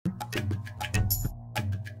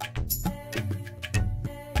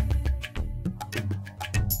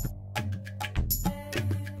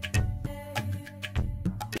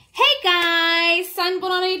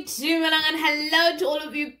and hello to all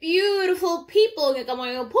of you beautiful people.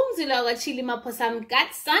 Phumzile Motha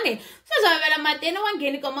Sane. Fazavela matena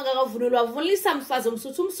wangeni kama ngavunulwa vunlisa mfazi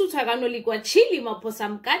umsuthu umsuthu akanolika chili Motha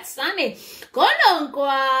Sane.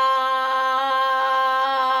 Gononkwa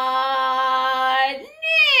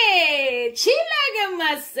ne chilage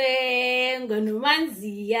masengo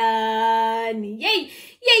numanziyani. Yay!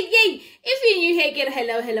 Yay! If you're new here, get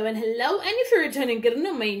hello and hello. And if you're returning, get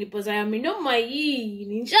no maini pozayami no mai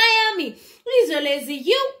ninjayami. Lazy,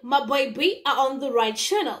 you, my baby, are on the right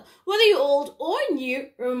channel. Whether you're old or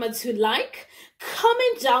new, remember to like,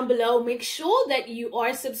 comment down below, make sure that you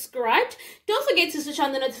are subscribed. Don't forget to switch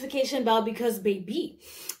on the notification bell because, baby,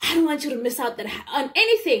 I don't want you to miss out on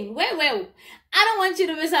anything. Well, I don't want you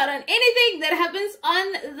to miss out on anything that happens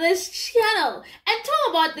on this channel. And talk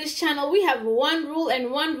about this channel, we have one rule and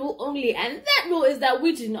one rule only, and that rule is that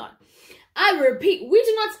we do not, I repeat, we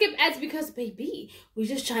do not skip ads because, baby, we're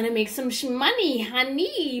just trying to make some money,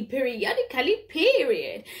 honey, periodically,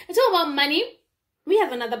 period. And talk about money, we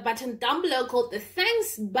have another button down below called the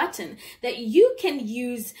thanks button that you can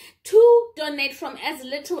use to donate from as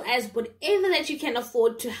little as whatever that you can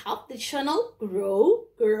afford to help the channel grow.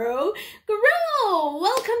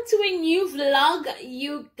 Welcome to a new vlog,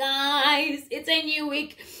 you guys. It's a new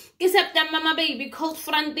week. September, my baby, cold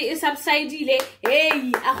front is upside down.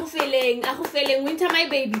 Hey, ako feeling, winter, my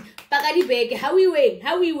baby. Bagadi bag, how we way.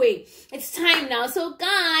 It's time now. So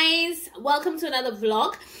guys, welcome to another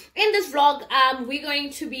vlog. In this vlog, we're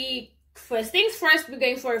going to be, first things first, we're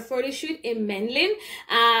going for a photo shoot in Menlyn.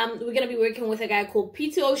 We're going to be working with a guy called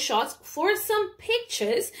PTO Shots for some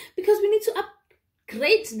pictures because we need to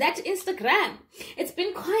upgrade that Instagram. It's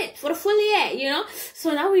been quiet for a full year, you know.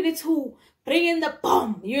 So now we need to bring in the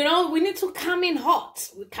bomb, you know. We need to come in hot.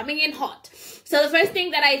 We're coming in hot. So the first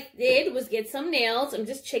thing that I did was get some nails. I'm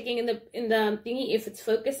just checking in the thingy if it's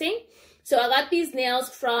focusing. So I got these nails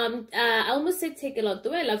from I almost said Takealot.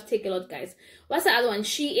 Do I love Takealot, guys? What's the other one?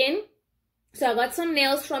 Shein. So I got some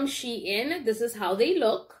nails from Shein. This is how they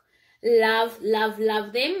look. Love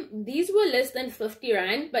them. These were less than 50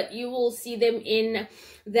 rand, but you will see them in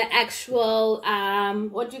the actual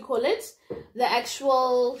what do you call it, the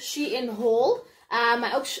actual Shein haul.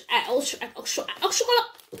 I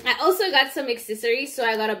also got some accessories. So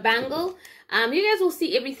I got a bangle. You guys will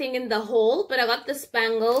see everything in the haul, but I got this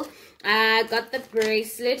bangle, I got the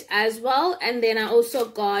bracelet as well, and then I also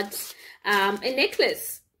got a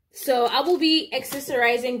necklace. So I will be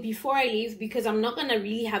accessorizing before I leave because I'm not gonna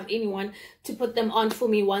really have anyone to put them on for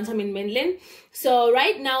me once I'm in Menlyn. So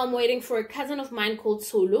right now I'm waiting for a cousin of mine called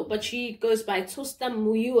Solo, but she goes by Tosta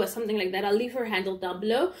Muyu or something like that. I'll leave her handle down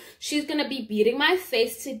below. She's gonna be beating my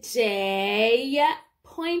face today.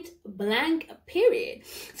 Point blank, period.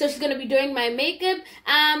 So she's gonna be doing my makeup.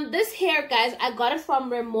 This hair, guys, I got it from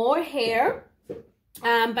Remore Hair,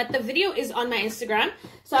 but the video is on my Instagram.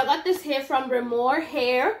 So I got this hair from Remore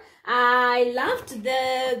Hair. I loved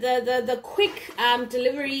the quick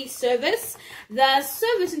delivery service. The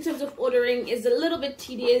service in terms of ordering is a little bit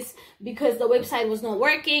tedious because the website was not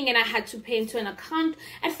working and I had to pay into an account.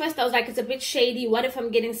 At first I was like, it's a bit shady, what if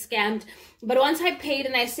I'm getting scammed? But once I paid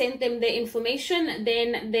and I sent them the information,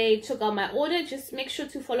 then they took out my order. Just make sure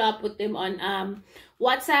to follow up with them on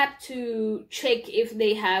WhatsApp to check if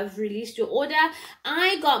they have released your order.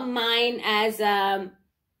 I got mine as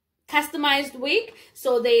customized wig,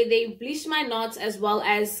 so they bleached my knots as well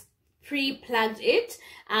as pre-plugged it,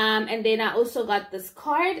 and then I also got this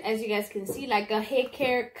card, as you guys can see, like a hair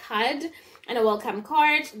care card and a welcome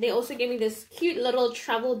card. They also gave me this cute little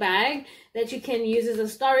travel bag that you can use as a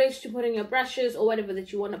storage to put in your brushes or whatever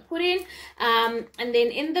that you want to put in, and then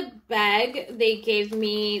in the bag they gave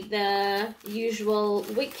me the usual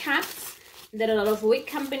wig caps that a lot of wig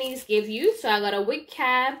companies give you. So I got a wig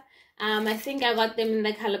cap. I think I got them in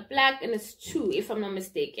the color black, and it's 2 if I'm not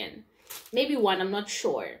mistaken. Maybe 1, I'm not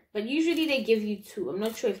sure. But usually they give you 2. I'm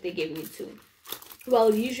not sure if they gave me 2.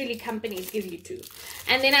 Well, usually companies give you 2.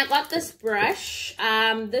 And then I got this brush.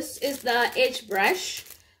 This is the edge brush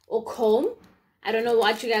or comb. I don't know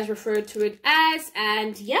what you guys refer to it as.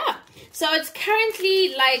 And yeah, so it's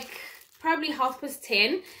currently like probably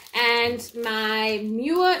 10:30, and my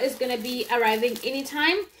viewer is going to be arriving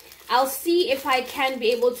anytime. I'll see if I can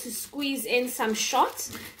be able to squeeze in some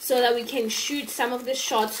shots so that we can shoot some of the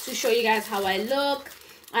shots to show you guys how I look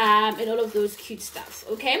and all of those cute stuff.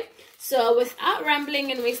 Okay, So without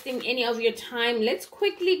rambling and wasting any of your time, let's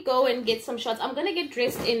quickly go and get some shots. I'm gonna get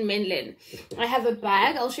dressed in Menlyn. I have a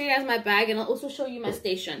bag. I'll show you guys my bag, and I'll also show you my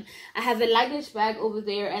station. I have a luggage bag over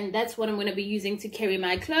there, and that's what I'm gonna be using to carry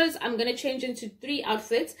my clothes. I'm gonna change into 3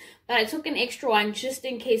 outfits, but I took an extra one just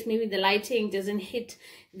in case maybe the lighting doesn't hit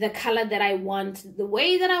the color that I want the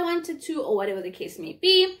way that I want it to, or whatever the case may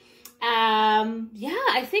be. Yeah,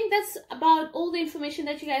 I think that's about all the information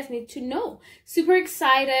that you guys need to know. Super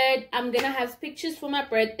excited. I'm gonna have pictures for my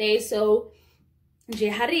birthday, so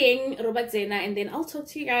and then I'll talk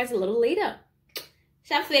to you guys a little later.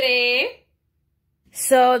 Shafere.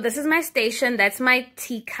 So this is my station. That's my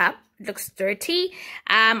teacup. Looks dirty.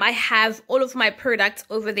 I have all of my products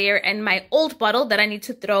over there and my old bottle that I need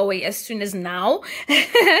to throw away as soon as now.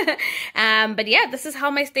 But yeah, this is how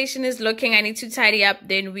my station is looking. I need to tidy up,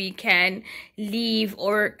 then we can leave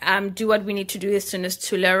or do what we need to do as soon as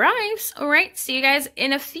Tula arrives. All right, see you guys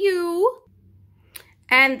in a few.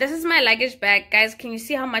 And this is my luggage bag, guys. Can you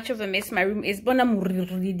see how much of a mess my room is?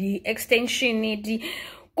 Extension.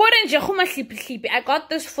 I got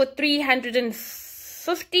this for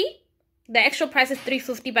 350. The actual price is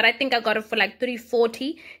 350, but I think I got it for like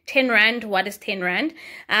 340. 10 rand. What is 10 rand?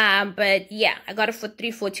 But yeah, I got it for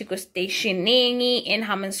 340 because stationing in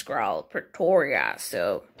Hammanskraal, Pretoria.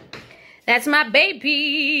 So that's my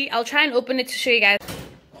baby. I'll try and open it to show you guys.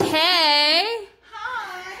 Hey.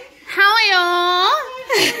 Hi. How are y'all?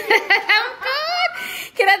 I'm good.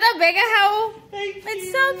 Can I tell Becca how?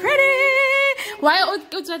 It's so pretty. Why?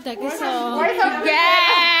 What's that?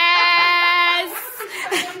 Yes.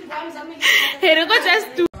 Here we go,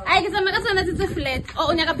 just do. I guess I'm gonna do a flat.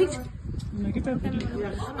 Oh, you got a picture.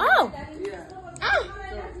 Oh. Oh.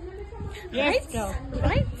 Yes, go.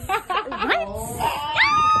 Right.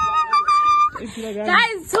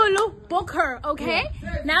 Guys, so look, book her, okay?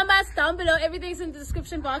 Numbers down below. Everything's in the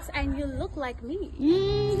description box, and you look like me.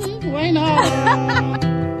 Why not?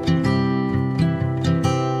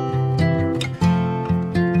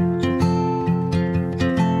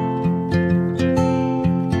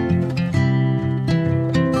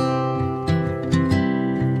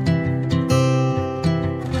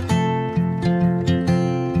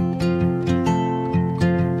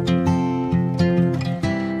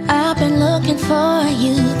 For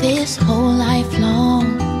you this whole life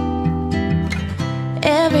long.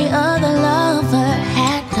 Every other lover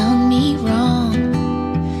had done me wrong.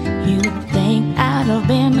 You'd think I'd have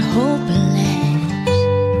been hopeless,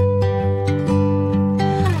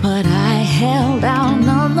 but I held out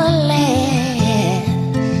nonetheless.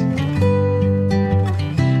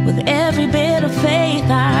 With every bit of faith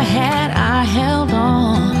I had, I held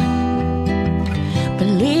on.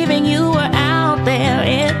 Believing you were out there,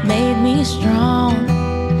 it made me strong.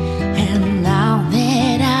 And now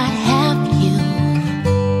that I have you,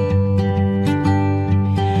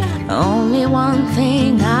 only one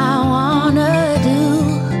thing I wanna do,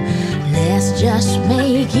 let's just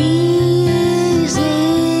make easy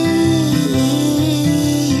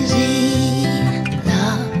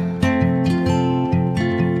love.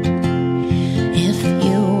 If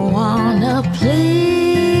you wanna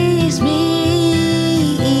please me,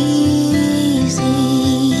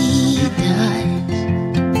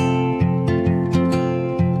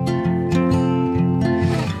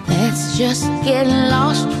 just get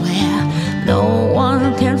lost where no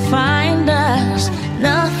one can find us.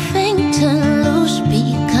 Nothing to lose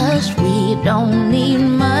because we don't need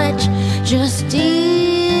much. Just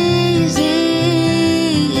easy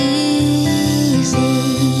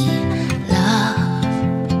love.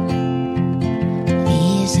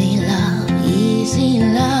 Easy love, easy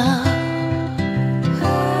love.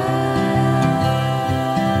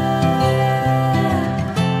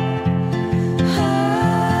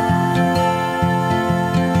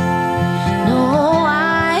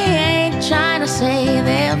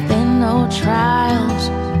 Trials,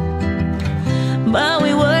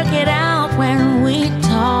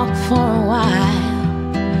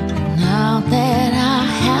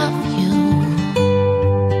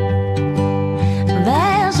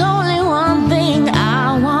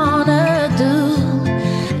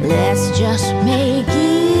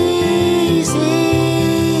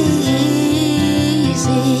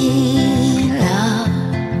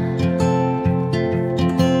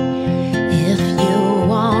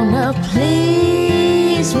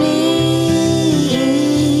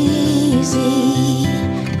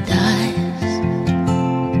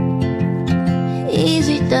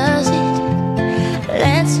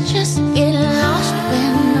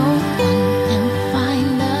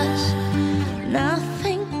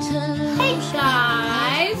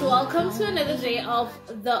 welcome to another day of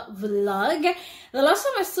the vlog. The last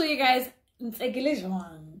time I saw you guys,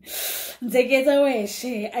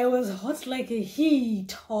 I was hot like a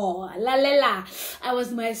heat. La la la. I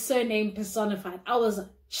was my surname personified. I was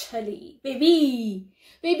chilly. Baby.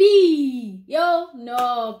 Yo,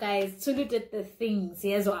 no, guys. Tulu did the things.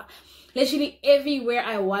 Yes, literally everywhere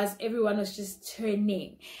I was, everyone was just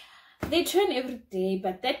turning. They turn every day,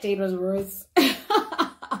 but that day was worse.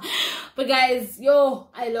 But guys, yo,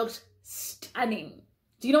 I looked stunning.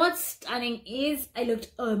 Do you know what stunning is? I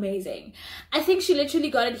looked amazing. I think she literally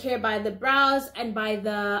got it here by the brows and by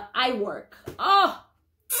the eye work. Oh,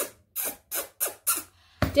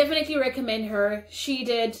 definitely recommend her. She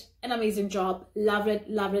did an amazing job. Loved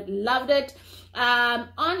it.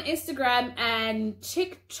 On Instagram and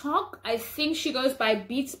TikTok, I think she goes by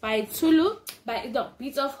Beats by Tulu,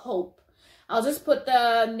 Beats of Hope. I'll just put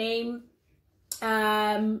the name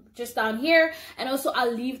just down here, and also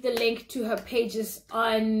I'll leave the link to her pages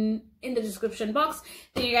in the description box,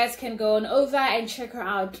 then you guys can go on over and check her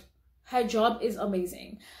out. Her job is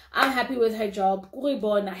amazing. I'm happy with her job.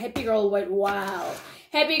 Happy girl went wild.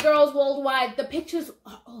 Happy girls worldwide. The pictures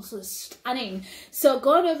are also stunning. So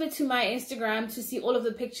go on over to my Instagram to see all of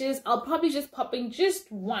the pictures. I'll probably just pop in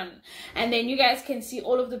just one, and then you guys can see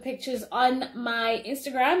all of the pictures on my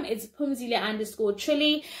Instagram. It's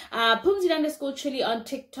Phumzile_chili. Phumzile_chili on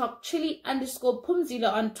TikTok,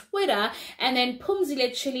 chili_Phumzile on Twitter, and then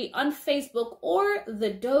Phumzilechili on Facebook, or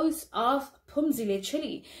the dose of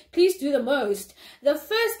Phumzilechili. Please do the most. The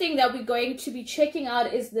first thing that we're going to be checking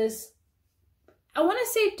out is this, I want to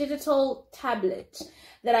say, digital tablet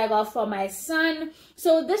that I got for my son.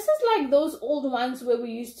 So this is like those old ones where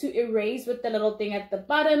we used to erase with the little thing at the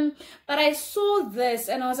bottom, but I saw this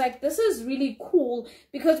and I was like, this is really cool,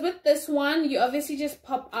 because with this one you obviously just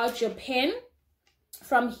pop out your pen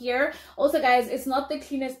from here. Also guys, it's not the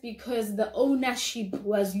cleanest because the ownership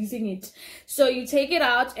was using it. So you take it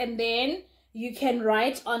out and then you can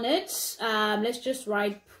write on it. Let's just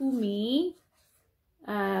write Pumi.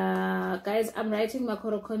 Guys, I'm writing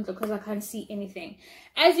Makoro because I can't see anything.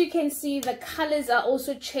 As you can see, the colors are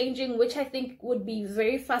also changing, which I think would be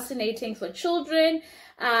very fascinating for children.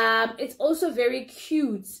 It's also very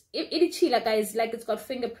cute. It's chila, guys, like it's got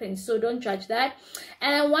fingerprints, so don't judge that.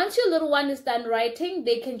 And then once your little one is done writing,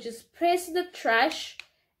 they can just press the trash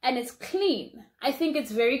and it's clean. I think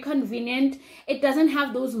it's very convenient. It doesn't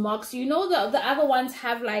have those marks. You know, the other ones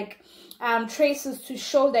have like traces to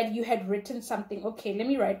show that you had written something. Okay, let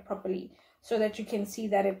me write properly so that you can see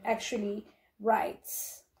that it actually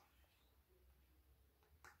writes.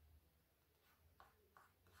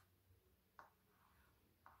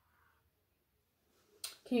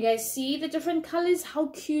 Can you guys see the different colors? How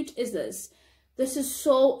cute is this? This is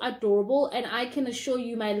so adorable, and I can assure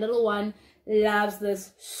you my little one loves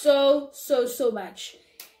this so much.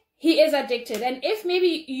 He is addicted. And if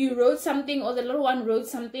maybe you wrote something, or the little one wrote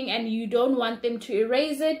something, and you don't want them to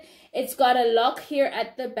erase it, it's got a lock here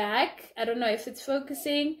at the back. I don't know if it's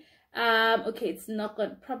focusing. Okay, it's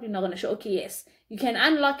probably not gonna show. Okay, yes, you can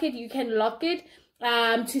unlock it, you can lock it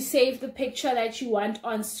to save the picture that you want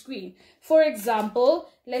on screen. For example,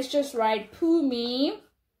 let's just write Pumi,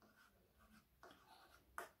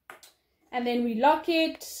 and then we lock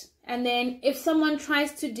it, and then if someone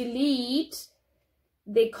tries to delete,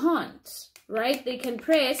 they can't, right? They can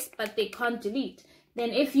press, but they can't delete. Then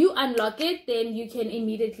if you unlock it, then you can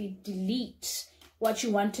immediately delete what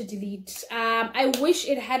you want to delete. I wish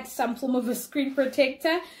it had some form of a screen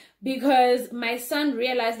protector, because my son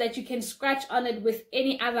realized that you can scratch on it with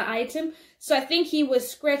any other item. So I think he was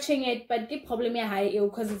scratching it, but the problem is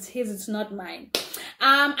because it's his, it's not mine.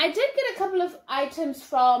 I did get a couple of items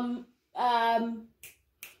from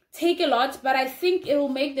Takealot, but I think it will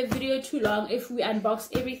make the video too long if we unbox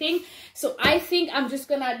everything. So I think I'm just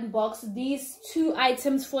gonna unbox these 2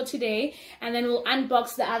 items for today, and then we'll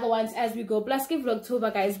unbox the other ones as we go. Plus give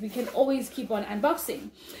vlogtober, guys, we can always keep on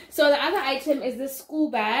unboxing. So the other item is this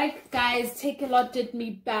school bag. Guys, Takealot did me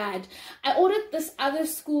bad. I ordered this other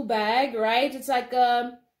school bag, right? It's like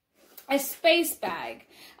a space bag.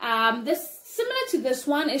 This similar to this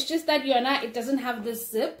one, it's just that it doesn't have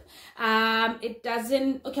this zip. It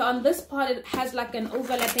doesn't, okay, on this part it has like an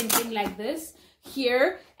overlapping thing like this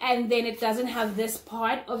here, and then it doesn't have this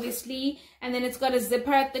part, obviously, and then it's got a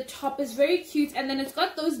zipper at the top. It's very cute, and then it's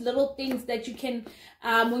got those little things that you can,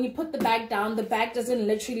 when you put the bag down, the bag doesn't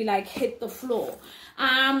literally like hit the floor.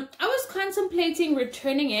 I was contemplating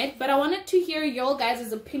returning it, but I wanted to hear your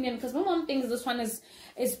guys' opinion, because my mom thinks this one is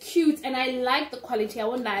cute, and I like the quality. I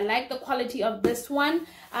won't lie, I like the quality of this one.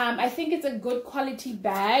 I think it's a good quality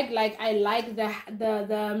bag. Like, I like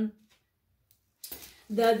the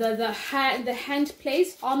hand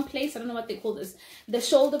place, arm place, I don't know what they call this, the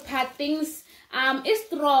shoulder pad things, is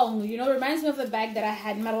strong, you know, reminds me of a bag that I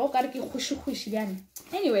had.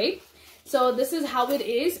 Anyway, so this is how it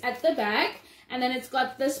is at the back. And then it's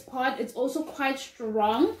got this part, it's also quite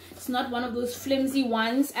strong. It's not one of those flimsy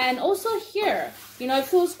ones. And also here, you know, it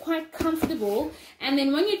feels quite comfortable. And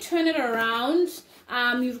then when you turn it around,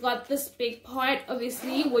 you've got this big part,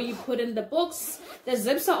 obviously, where you put in the books. The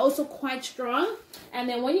zips are also quite strong. And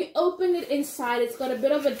then when you open it inside, it's got a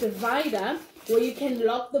bit of a divider where you can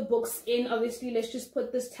lock the books in. Obviously, let's just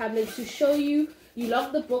put this tablet to show you. You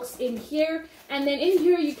lock the books in here, and then in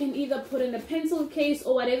here you can either put in a pencil case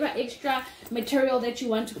or whatever extra material that you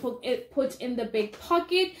want to put in the big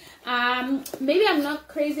pocket. Maybe I'm not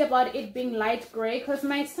crazy about it being light gray because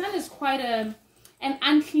my son is quite an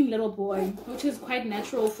unclean little boy, which is quite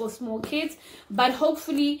natural for small kids. But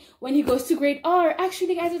hopefully when he goes to grade R,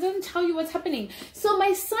 actually guys, I didn't tell you what's happening. So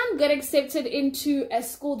my son got accepted into a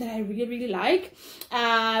school that I really like.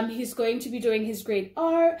 He's going to be doing his grade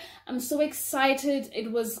R. I'm so excited.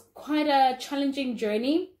 It was quite a challenging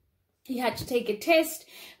journey. He had to take a test.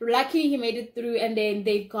 Luckily he made it through, and then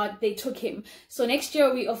they took him. So next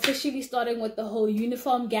year we officially starting with the whole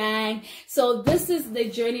uniform gang. So this is the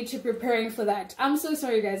journey to preparing for that. I'm so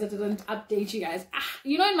sorry guys, I didn't update you guys.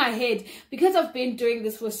 You know, in my head, because I've been doing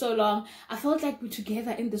this for so long, I felt like we're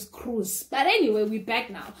together in this cruise. But anyway, we're back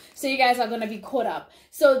now, so you guys are gonna be caught up.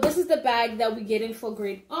 So this is the bag that we get in for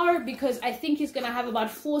grade R, because I think he's gonna have about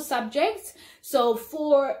 4 subjects. So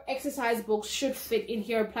 4 exercise books should fit in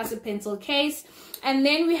here, plus a pencil case. And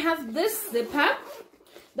then we have this zipper.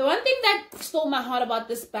 The one thing that stole my heart about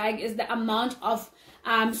this bag is the amount of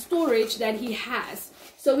storage that he has.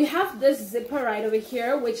 So we have this zipper right over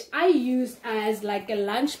here, which I use as like a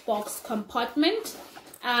lunchbox compartment.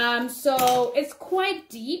 So it's quite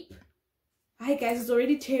deep. Hi guys, it's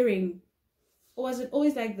already tearing. Or was it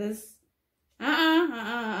always like this?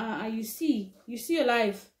 You see your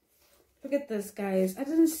life. Look at this, guys. I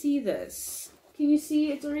didn't see this. Can you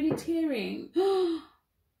see? It's already tearing.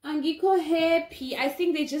 Angiko happy. I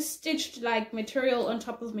think they just stitched like material on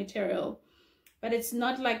top of material, but it's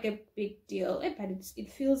not like a big deal. But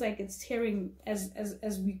it feels like it's tearing as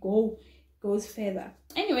we goes further.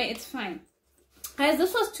 Anyway, it's fine. Guys,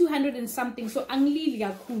 this was 200 and something. So angli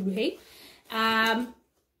liyakhulu, hey.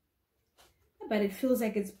 But it feels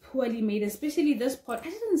like it's poorly made, especially this part. I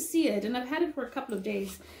didn't see it, and I've had it for a couple of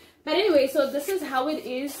days. But anyway, so this is how it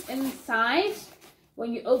is inside.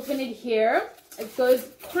 When you open it here, it goes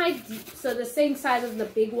quite deep. So the same size as the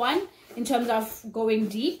big one in terms of going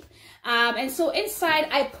deep. And so inside,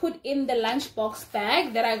 I put in the lunchbox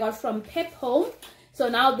bag that I got from PEP Home. So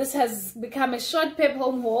now this has become a short PEP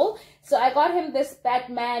Home haul. So I got him this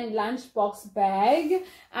Batman lunchbox bag.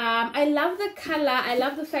 I love the color. I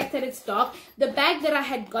love the fact that it's dark. The bag that I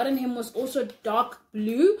had gotten him was also dark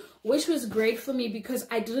blue, which was great for me because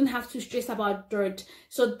I didn't have to stress about dirt.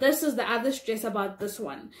 So this is the other stress about this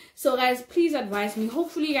one. So guys, please advise me.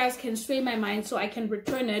 Hopefully you guys can sway my mind so I can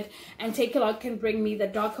return it and Takealot can bring me the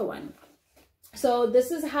darker one. So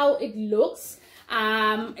this is how it looks.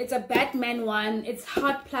 It's a Batman one. It's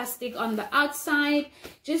hard plastic on the outside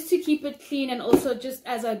just to keep it clean, and also just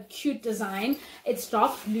as a cute design. It's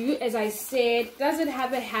dark blue, as I said. Does it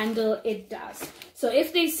have a handle? It does. So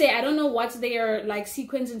if they say, I don't know what's their like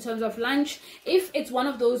sequence in terms of lunch, if it's one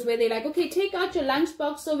of those where they're like, okay, take out your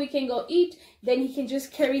lunchbox so we can go eat, then he can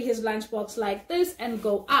just carry his lunchbox like this and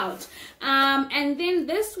go out. And then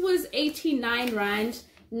this was 89 Rand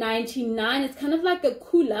 99. It's kind of like a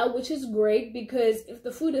cooler, which is great because if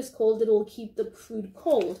the food is cold, it will keep the food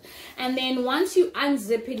cold. And then once you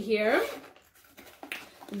unzip it here,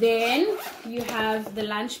 then you have the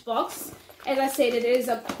lunchbox. As I said, it is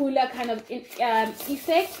a cooler kind of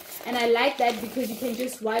effect, and I like that because you can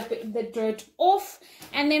just wipe the dirt off.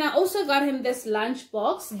 And then I also got him this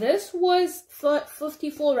lunchbox. This was for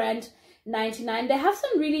 54 Rand 99. They have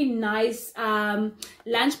some really nice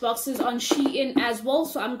lunch boxes on Shein as well,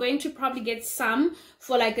 so I'm going to probably get some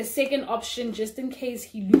for like a second option just in case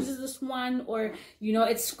he loses this one, or you know,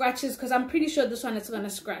 it scratches, because I'm pretty sure this one is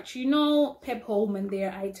gonna scratch. You know, PEP Home and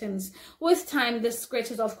their items, with time this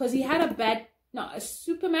scratches off, because he had a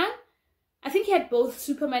Superman, I think he had both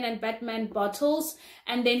Superman and Batman bottles,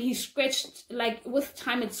 and then he scratched, like with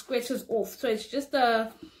time it scratches off. So it's just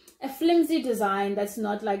a flimsy design that's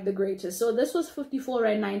not like the greatest. So this was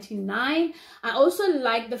 54.99. I also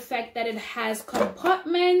like the fact that it has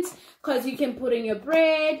compartments, because you can put in your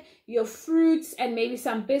bread, your fruits, and maybe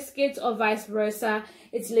some biscuits, or vice versa.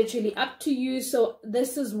 It's literally up to you. So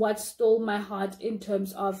this is what stole my heart in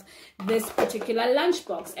terms of this particular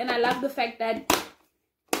lunchbox. And I love the fact that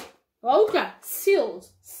Okay, sealed.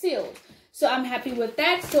 So I'm happy with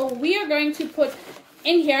that. So we are going to put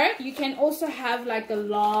in here, you can also have like a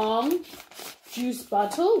long juice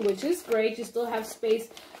bottle, which is great. You still have space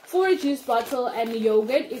for a juice bottle and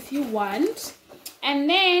yogurt if you want. And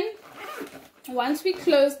then once we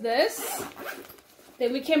close this,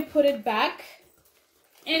 then we can put it back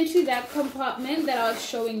into that compartment that I was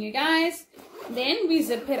showing you guys. Then we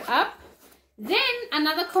zip it up. Then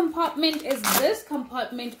another compartment is this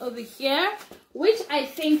compartment over here, which I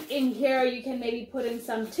think in here you can maybe put in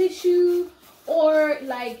some tissue or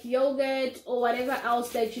like yogurt or whatever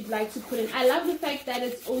else that you'd like to put in. I love the fact that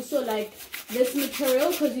it's also like this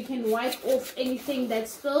material because you can wipe off anything that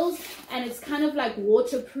spills, and it's kind of like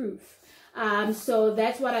waterproof. So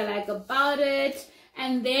that's what I like about it.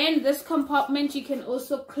 And then this compartment, you can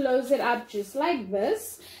also close it up just like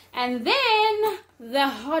this. And then the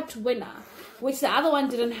hot winner, which the other one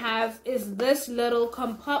didn't have, is this little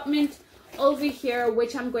compartment over here,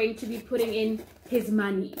 which I'm going to be putting in his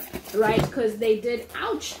money, right? Because they did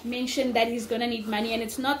mention that he's gonna need money, and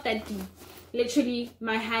it's not that deep. Literally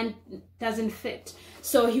my hand doesn't fit,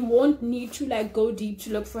 so he won't need to like go deep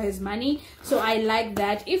to look for his money. So I like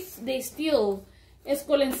that. If they steal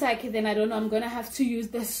then I don't know, I'm gonna have to use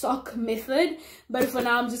the sock method, but for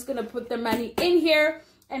now I'm just gonna put the money in here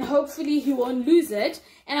and hopefully he won't lose it.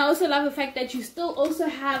 And I also love the fact that you still also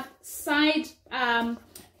have side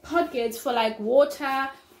pockets for like water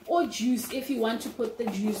or juice if you want to put the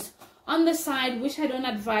juice on the side, which I don't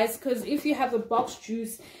advise, because if you have a box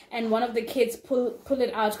juice and one of the kids pull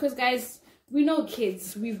it out, because guys, we know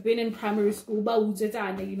kids, we've been in primary school,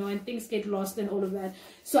 you know, and things get lost and all of that.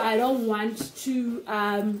 So I don't want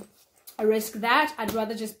to risk that. I'd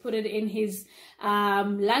rather just put it in his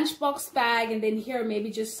lunchbox bag, and then here maybe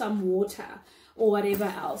just some water or whatever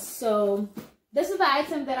else. So this is the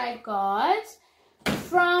item that I got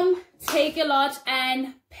from Takealot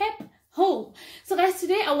and PEP home. So guys,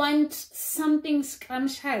 today I want something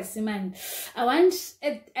scrumptious, man. I want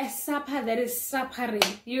a supper that is suppering,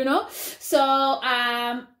 you know. So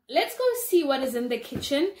let's go see what is in the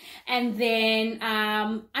kitchen, and then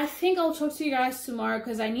I think I'll talk to you guys tomorrow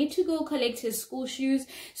because I need to go collect his school shoes.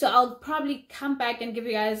 So I'll probably come back and give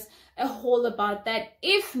you guys a haul about that.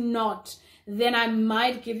 If not, then I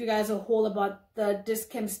might give you guys a haul about the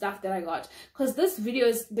discount stuff that I got, because this video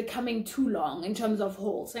is becoming too long in terms of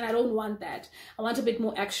hauls, and I don't want that. I want a bit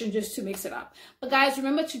more action just to mix it up. But guys,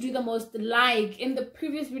 remember to do the most like. In the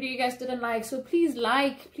previous video you guys didn't like, so please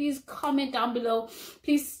like, please comment down below,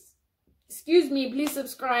 please please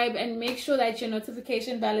subscribe, and make sure that your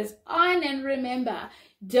notification bell is on. And remember,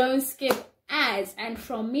 don't skip ads. And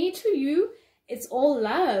from me to you, it's all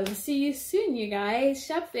love. See you soon, you guys.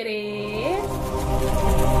 Shapere.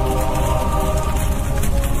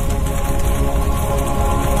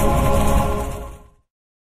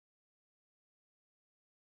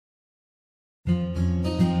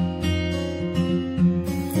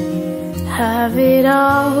 Have it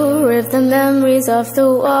all, rip the memories off the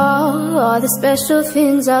wall. All the special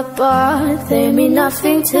things I bought, they mean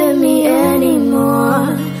nothing to me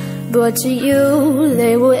anymore. But to you,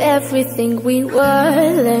 they were everything we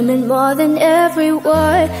were. They meant more than every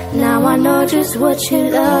word. Now I know just what you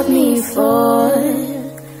love me for.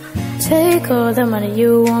 Take all the money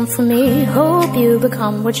you want from me. Hope you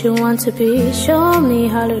become what you want to be. Show me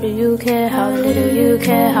how little you care, how little you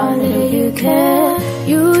care, how little you care.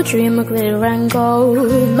 You dream of glitter and gold.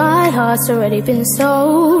 My heart's already been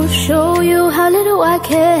sold. Show you how little I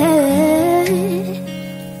care.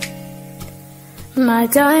 My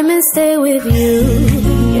diamonds stay with you.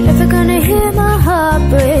 You're never gonna hear my heart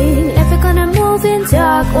break. Never gonna move in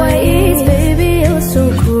dark ways. Baby, you're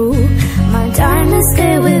so cruel. My diamonds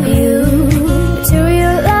stay with you.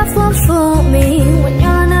 Material life won't fool me. When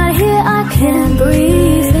you're not here, I can't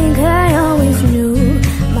breathe. Think I always knew.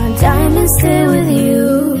 My diamonds stay with you.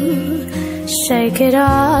 Shake it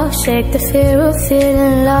off, shake the fear of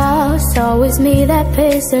feeling lost. Always me that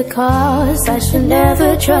pays the cost. I should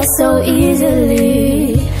never trust so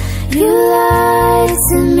easily. You lied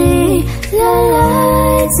to me,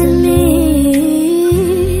 lied to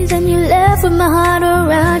me. Then you left with my heart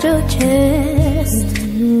around your chest.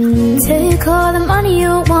 Take all the money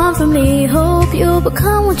you want from me. Hope you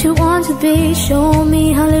become what you want to be. Show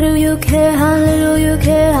me how little you care, how little you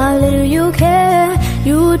care, how little you care.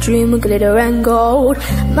 You dream of glitter and gold.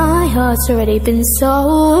 My heart's already been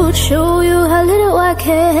sold. Show you how little I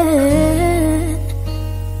care.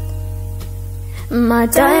 My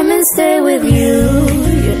diamonds stay with you.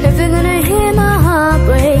 You're never gonna hear my heart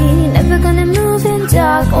break. Never gonna move in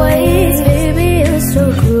dark ways. Baby, you're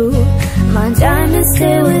so cruel. My diamonds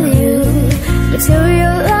stay with you.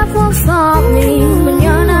 Material life won't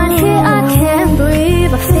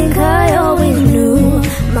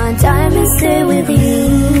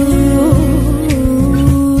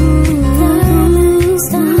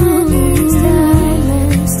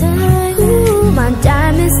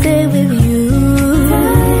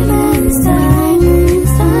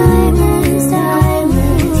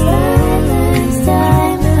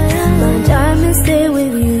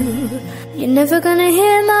never gonna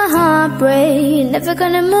hear my heart break, never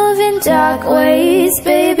gonna move in dark ways.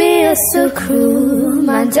 Baby, you're so cruel,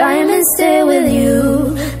 my diamonds stay with you.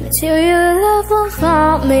 Material love won't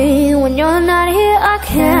fault me, when you're not here I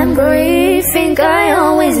can't breathe. Think I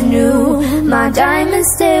always knew, my diamonds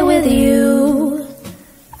stay with you.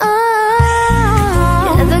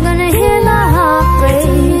 You're never gonna hear my heart break,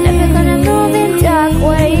 never gonna move in dark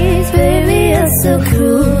ways. Baby, you're so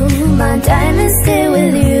cruel, my diamonds stay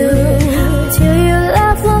with you. Till your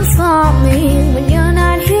love won't fault me, when you're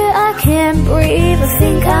not here I can't breathe. I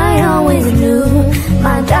think I always knew,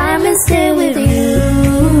 my diamonds stay with you.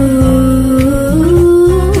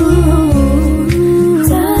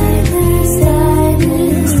 Diamonds,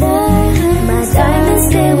 diamonds, diamonds, my diamonds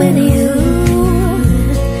stay with you.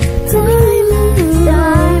 Diamonds,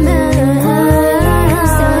 diamonds,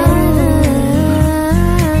 diamonds,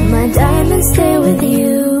 my diamonds stay with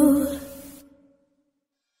you.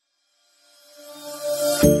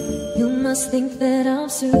 You must think that I'm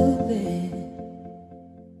stupid.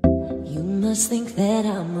 You must think that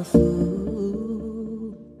I'm a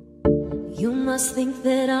fool. You must think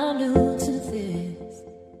that I'm new to this,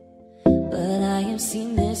 but I have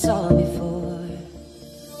seen this all before.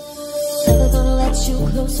 Never gonna let you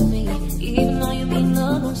close to me, even though you mean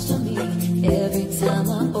the most to me. Every time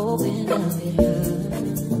I open up it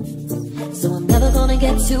hurts. So I'm never gonna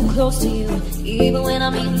get too close to you, even when I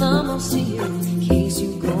mean the most to you, in case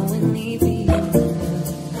you go and leave me alone.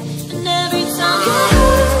 And every time you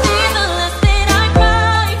hurt me, the less that I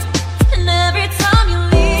cry. And every time you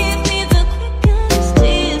leave me, the quicker these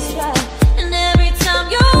tears dry. And every time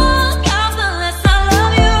you walk out, the less I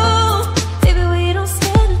love you. Baby, we don't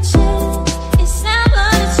stand a chance. It's sad,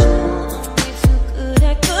 but it's true. I'm way too good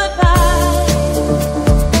at goodbye.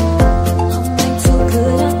 I'm way too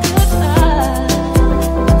good at goodbye.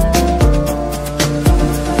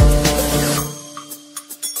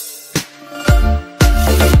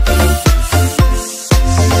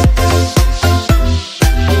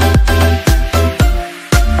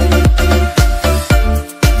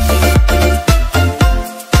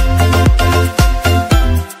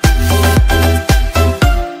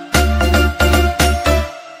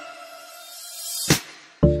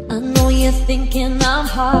 I know you're thinking I'm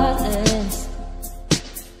heartless.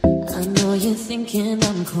 I know you're thinking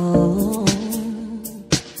I'm cold.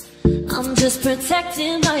 I'm just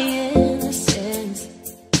protecting my innocence.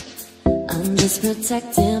 I'm just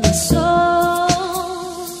protecting my soul.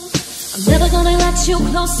 I'm never gonna let you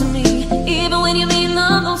close to me, even when you mean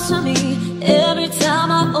the most to me. Every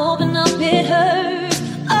time I open up it hurts.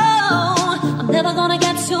 Oh, I'm never gonna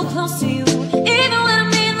get too close to you, even when I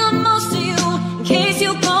mean the most to you, in case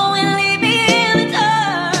you go and leave me in the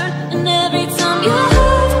dirt. And every time you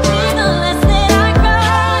hurt me, the less that I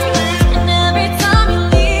cry. And every time you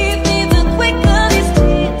leave me, the quicker these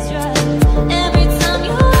tears dry. Every time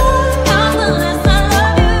you walk out, the less I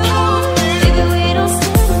love you. Baby, we don't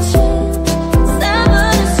stand a chance. Sad,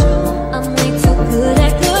 but it's true. I'm way too good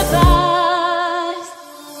at goodbyes.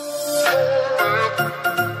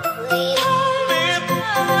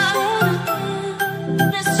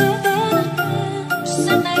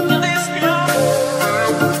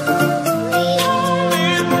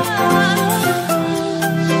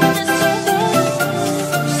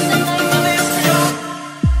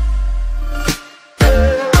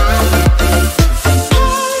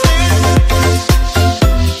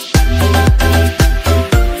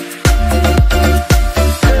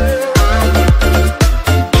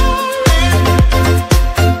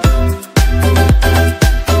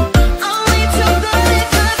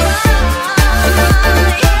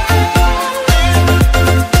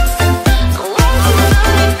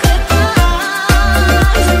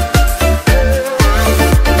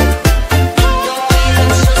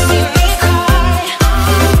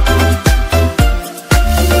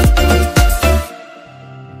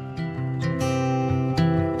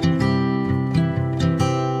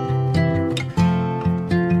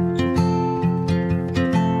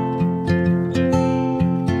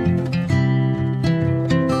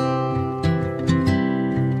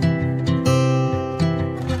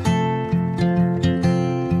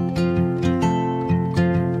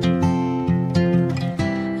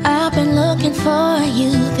 looking for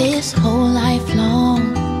you this whole life long.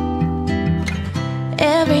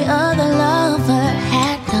 Every other lover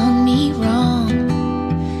had done me wrong.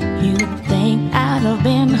 You'd think I'd have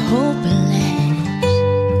been hopeless,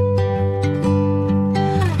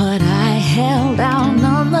 but I held out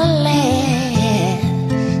nonetheless.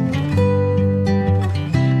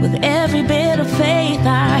 With every bit of faith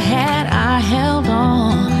I had, I held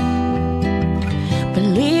on.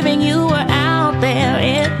 Believing you were out there,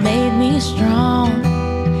 it made me strong.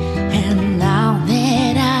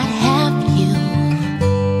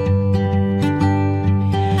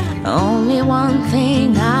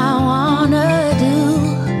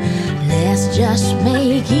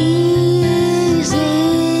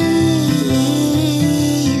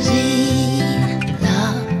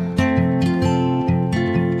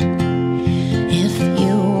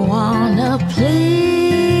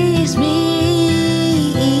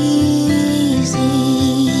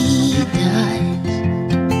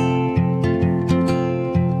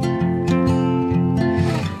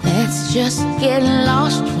 just get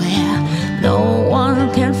lost where no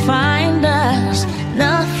one can find us.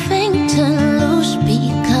 Nothing to lose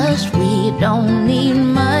because we don't need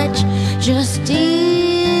much, just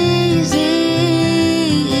easy,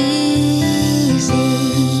 easy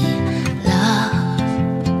love.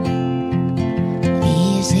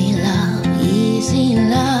 Easy love, easy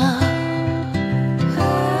love.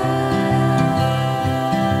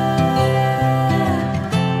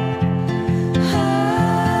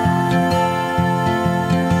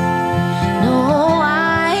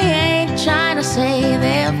 Say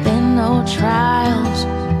there've been no trials,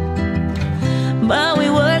 but we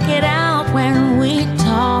work it out when we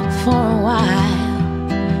talk for a while.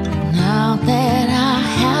 Now that I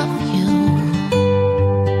have you,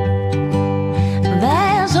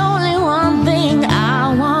 there's only one thing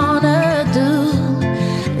I wanna do.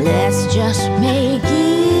 Let's just make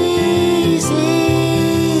easy,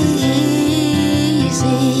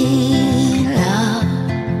 easy love.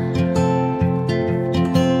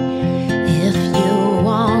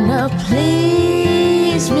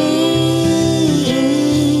 Please me,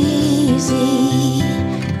 easy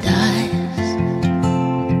does,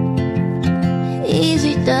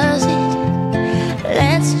 easy does it.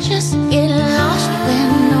 Let's just get lost where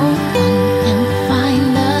no one can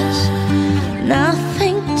find us.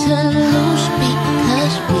 Nothing to lose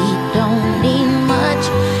because we don't need much,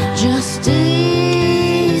 just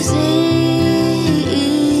easy,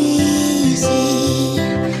 easy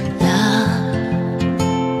love.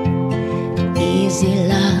 Easy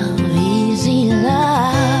love, easy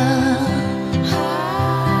love.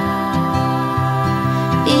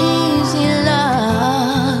 Easy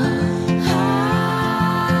love.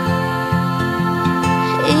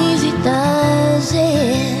 Easy does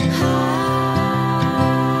it.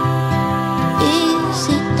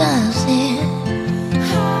 Easy does it.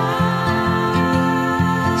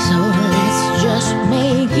 So let's just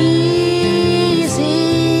make easy,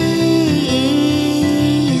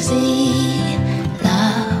 easy.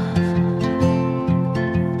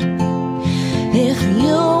 If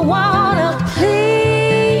you wanna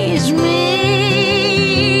please me,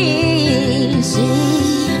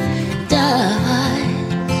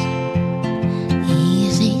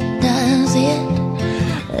 easy does it.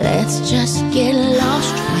 Let's just get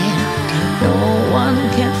lost where no one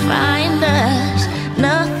can find us.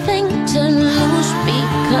 Nothing to lose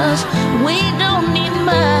because we don't need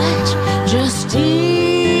much, just